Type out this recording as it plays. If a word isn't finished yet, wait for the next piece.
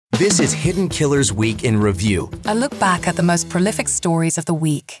This is Hidden Killers Week in Review. A look back at the most prolific stories of the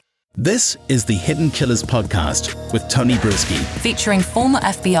week. This is the Hidden Killers podcast with Tony Brueski. Featuring former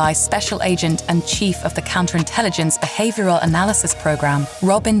FBI Special Agent and Chief of the Counterintelligence Behavioral Analysis Program,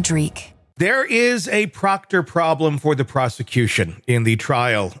 Robin Dreeke. There is a Proctor problem for the prosecution in the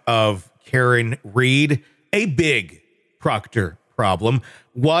trial of Karen Read. A big Proctor problem.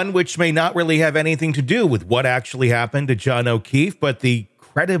 One which may not really have anything to do with what actually happened to John O'Keefe, but the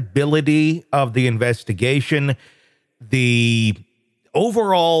credibility of the investigation, the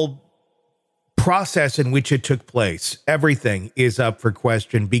overall process in which it took place. Everything is up for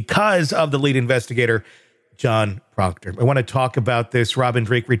question because of the lead investigator, John Proctor. I want to talk about this. Robin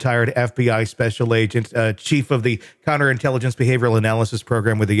Dreeke, retired FBI special agent, chief of the Counterintelligence Behavioral Analysis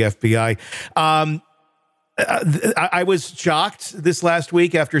Program with the FBI. I was shocked this last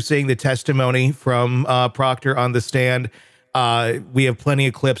week after seeing the testimony from Proctor on the stand. We have plenty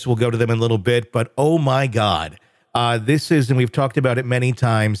of clips. We'll go to them in a little bit, but oh my God, this is, and we've talked about it many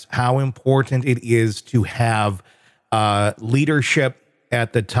times, how important it is to have leadership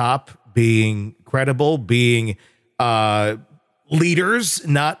at the top being credible, being leaders,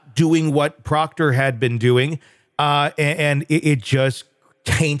 not doing what Proctor had been doing. And it just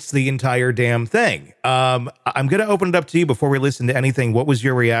taints the entire damn thing. I'm going to open it up to you before we listen to anything. What was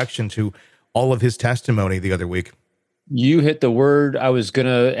your reaction to all of his testimony the other week? You hit the word I was going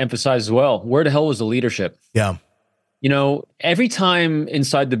to emphasize as well. Where the hell was the leadership? Yeah. You know, every time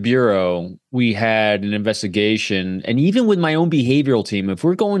inside the Bureau we had an investigation, and even with my own behavioral team, if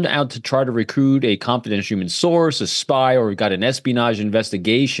we're going out to try to recruit a confidential human source, a spy, or we've got an espionage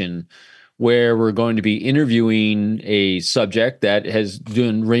investigation where we're going to be interviewing a subject that has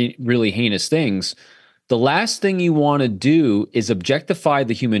done really heinous things, the last thing you want to do is objectify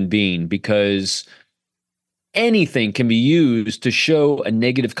the human being, because anything can be used to show a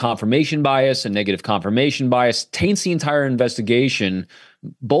negative confirmation bias. A negative confirmation bias taints the entire investigation,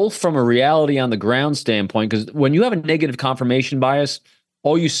 both from a reality on the ground standpoint, because when you have a negative confirmation bias,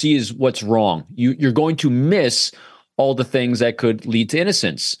 all you see is what's wrong. You're going to miss all the things that could lead to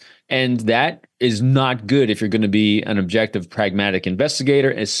innocence. And that is not good if you're going to be an objective, pragmatic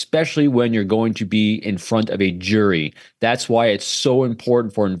investigator, especially when you're going to be in front of a jury. That's why it's so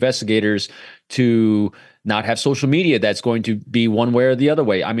important for investigators to not have social media that's going to be one way or the other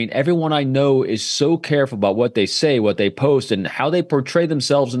way. I mean, everyone I know is so careful about what they say, what they post, and how they portray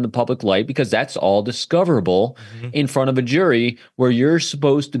themselves in the public light, because that's all discoverable in front of a jury, where you're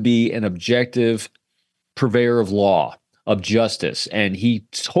supposed to be an objective purveyor of law, of justice. And he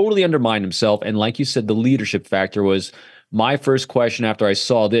totally undermined himself. And like you said, the leadership factor was my first question after I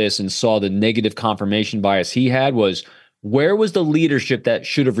saw this and saw the negative confirmation bias he had was, where was the leadership that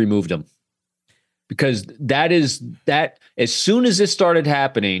should have removed him? Because that as soon as this started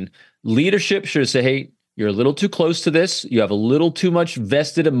happening, leadership should say, hey, you're a little too close to this. You have a little too much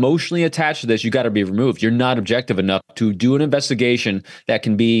vested, emotionally attached to this. You got to be removed. You're not objective enough to do an investigation that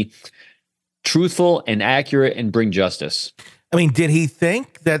can be truthful and accurate and bring justice. I mean, did he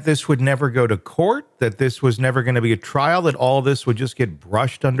think that this would never go to court, that this was never going to be a trial, that all this would just get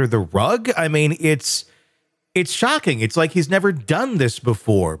brushed under the rug? I mean, it's shocking. It's like he's never done this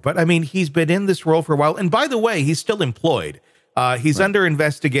before. But I mean, he's been in this role for a while. And by the way, he's still employed. He's under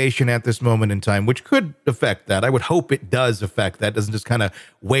investigation at this moment in time, which could affect that. I would hope it does affect that. Doesn't just kind of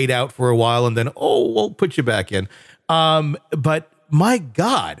wait out for a while and then, oh, we'll put you back in. But my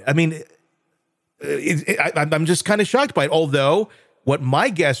God, I mean, I'm just kind of shocked by it. Although what my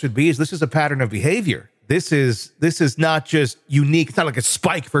guess would be is this is a pattern of behavior. This is not just unique. It's not like a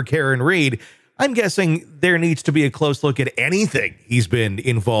spike for Karen Read. I'm guessing there needs to be a close look at anything he's been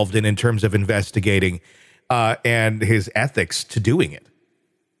involved in terms of investigating and his ethics to doing it.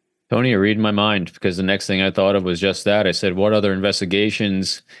 Tony, you're reading my mind, because the next thing I thought of was just that. I said, what other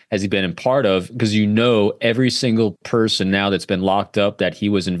investigations has he been a part of? Because every single person now that's been locked up that he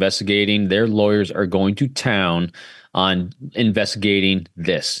was investigating, their lawyers are going to town on investigating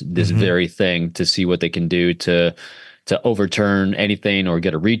this very thing to see what they can do to overturn anything or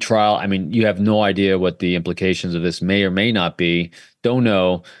get a retrial. I mean, you have no idea what the implications of this may or may not be. Don't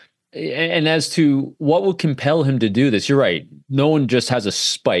know. And as to what will compel him to do this, you're right. No one just has a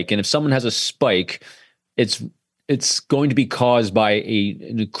spike. And if someone has a spike, it's going to be caused by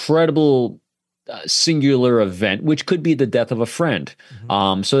an incredible singular event, which could be the death of a friend.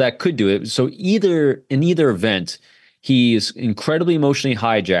 So that could do it. So in either event, he is incredibly emotionally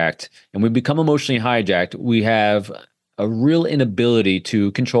hijacked. And we become emotionally hijacked. We have a real inability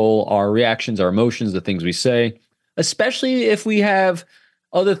to control our reactions, our emotions, the things we say, especially if we have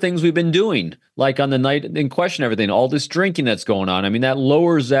other things we've been doing, like on the night in question, everything, all this drinking that's going on. I mean, that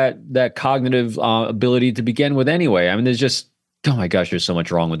lowers that cognitive ability to begin with anyway. I mean, there's just, oh my gosh, there's so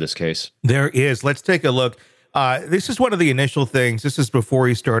much wrong with this case. There is. Let's take a look. This is one of the initial things. This is before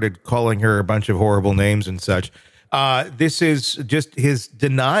he started calling her a bunch of horrible names and such. This is just his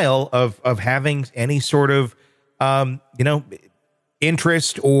denial of having any sort of,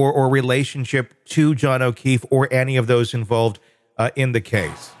 interest or relationship to John O'Keefe or any of those involved in the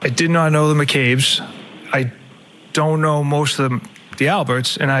case. I did not know the McCabe's. I don't know most of the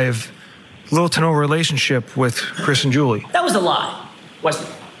Alberts, and I have little to no relationship with Chris and Julie. That was a lie, wasn't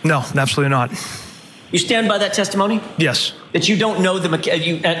it? No, absolutely not. You stand by that testimony? Yes. That you don't know at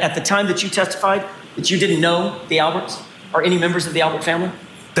the time that you testified, that you didn't know the Alberts or any members of the Albert family?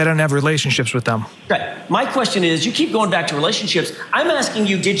 That I don't have relationships with them. Right. My question is, you keep going back to relationships. I'm asking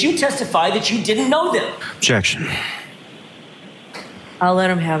you, did you testify that you didn't know them? Objection. I'll let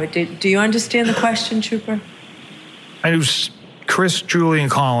him have it. Do you understand the question, Trooper? I knew Chris, Julie,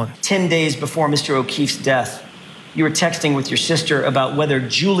 and Colin. 10 days before Mr. O'Keefe's death, you were texting with your sister about whether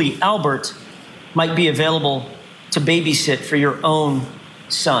Julie Albert might be available to babysit for your own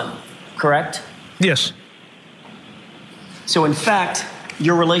son, correct? Yes. So in fact,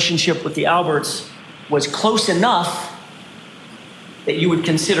 your relationship with the Alberts was close enough that you would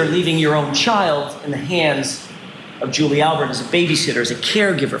consider leaving your own child in the hands of Julie Albert as a babysitter, as a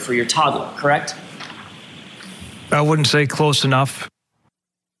caregiver for your toddler, correct? I wouldn't say close enough.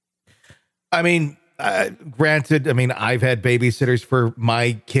 I mean, granted, I mean, I've had babysitters for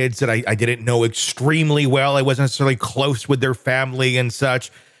my kids that I didn't know extremely well. I wasn't necessarily close with their family and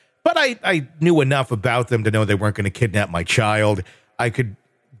such, but I knew enough about them to know they weren't going to kidnap my child. I could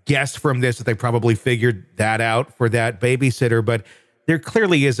guess from this that they probably figured that out for that babysitter, but there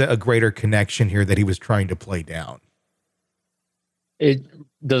clearly is a greater connection here that he was trying to play down.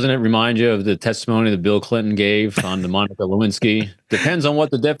 Doesn't it remind you of the testimony that Bill Clinton gave on the Monica Lewinsky? Depends on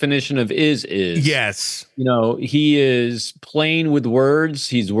what the definition of is. Yes. You know, he is playing with words.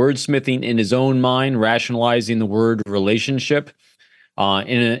 He's wordsmithing in his own mind, rationalizing the word relationship in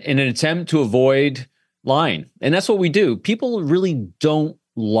an attempt to avoid lying. And that's what we do. People really don't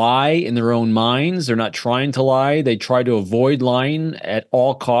lie in their own minds. They're not trying to lie. They try to avoid lying at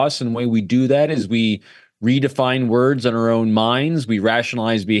all costs. And the way we do that is we redefine words in our own minds. We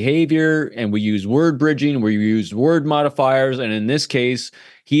rationalize behavior, and we use word bridging. We use word modifiers. And in this case,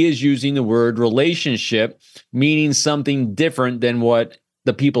 he is using the word relationship, meaning something different than what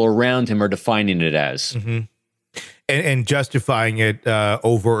the people around him are defining it as. Mm-hmm. And justifying it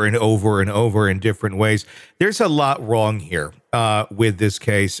over and over and over in different ways. There's a lot wrong here with this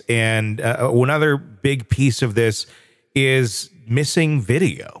case. And one other big piece of this is missing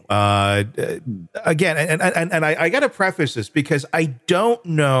video. Again, and I got to preface this because I don't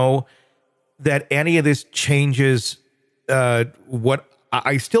know that any of this changes what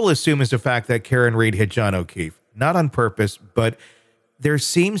I still assume is the fact that Karen Read hit John O'Keefe. Not on purpose, but there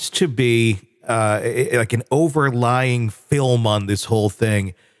seems to be like an overlying film on this whole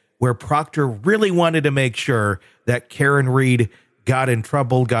thing where Proctor really wanted to make sure that Karen Read got in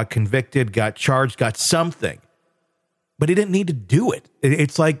trouble, got convicted, got charged, got something. But he didn't need to do it.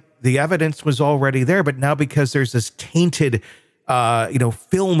 It's like the evidence was already there, but now because there's this tainted,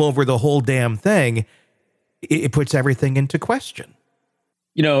 film over the whole damn thing, it puts everything into question.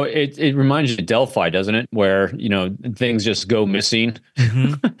 You know, it reminds you of Delphi, doesn't it? Where, things just go missing.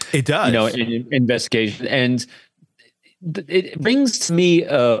 Mm-hmm. It does. In investigation. And it brings to me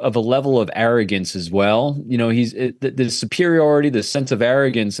of a level of arrogance as well. He's the superiority, the sense of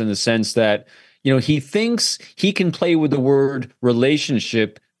arrogance in the sense that, he thinks he can play with the word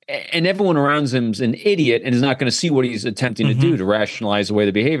relationship, and everyone around him is an idiot and is not going to see what he's attempting to do to rationalize away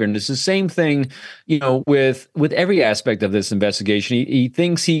the behavior. And it's the same thing, with every aspect of this investigation. He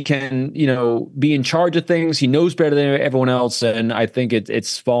thinks he can, be in charge of things. He knows better than everyone else. And I think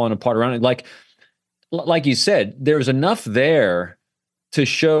it's falling apart around it. Like you said, there's enough there to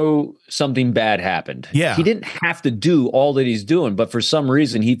show something bad happened. Yeah. He didn't have to do all that he's doing, but for some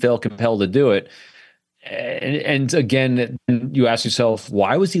reason he felt compelled to do it. And again, you ask yourself,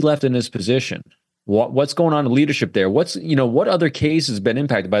 why was he left in this position? What's going on in leadership there? What other case has been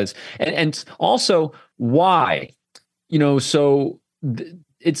impacted by this? And also why,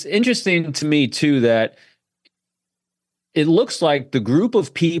 it's interesting to me too, that it looks like the group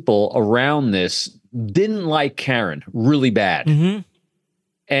of people around this didn't like Karen really bad. Mm-hmm.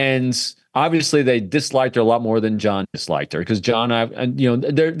 And obviously they disliked her a lot more than John disliked her, because John,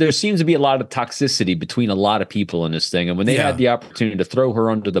 there seems to be a lot of toxicity between a lot of people in this thing. And when they had the opportunity to throw her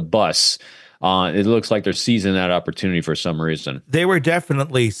under the bus, It looks like they're seizing that opportunity for some reason. They were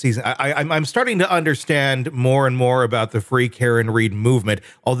definitely seizing. I'm starting to understand more and more about the Free Karen Read movement,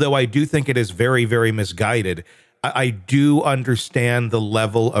 although I do think it is very, very misguided. I do understand the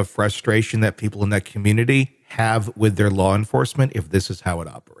level of frustration that people in that community have with their law enforcement if this is how it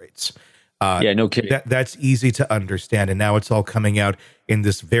operates. Yeah, no kidding. That's easy to understand, and now it's all coming out in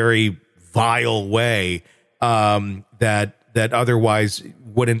this very vile way that otherwise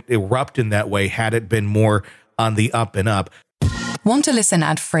wouldn't erupt in that way had it been more on the up and up. Want to listen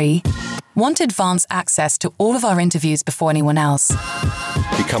ad-free? Want advance access to all of our interviews before anyone else?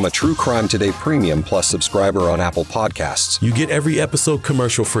 Become a True Crime Today Premium Plus subscriber on Apple Podcasts. You get every episode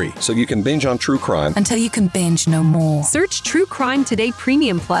commercial-free. So you can binge on true crime until you can binge no more. Search True Crime Today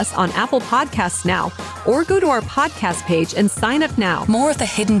Premium Plus on Apple Podcasts now, or go to our podcast page and sign up now. More of the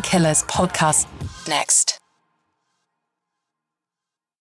Hidden Killers podcast next.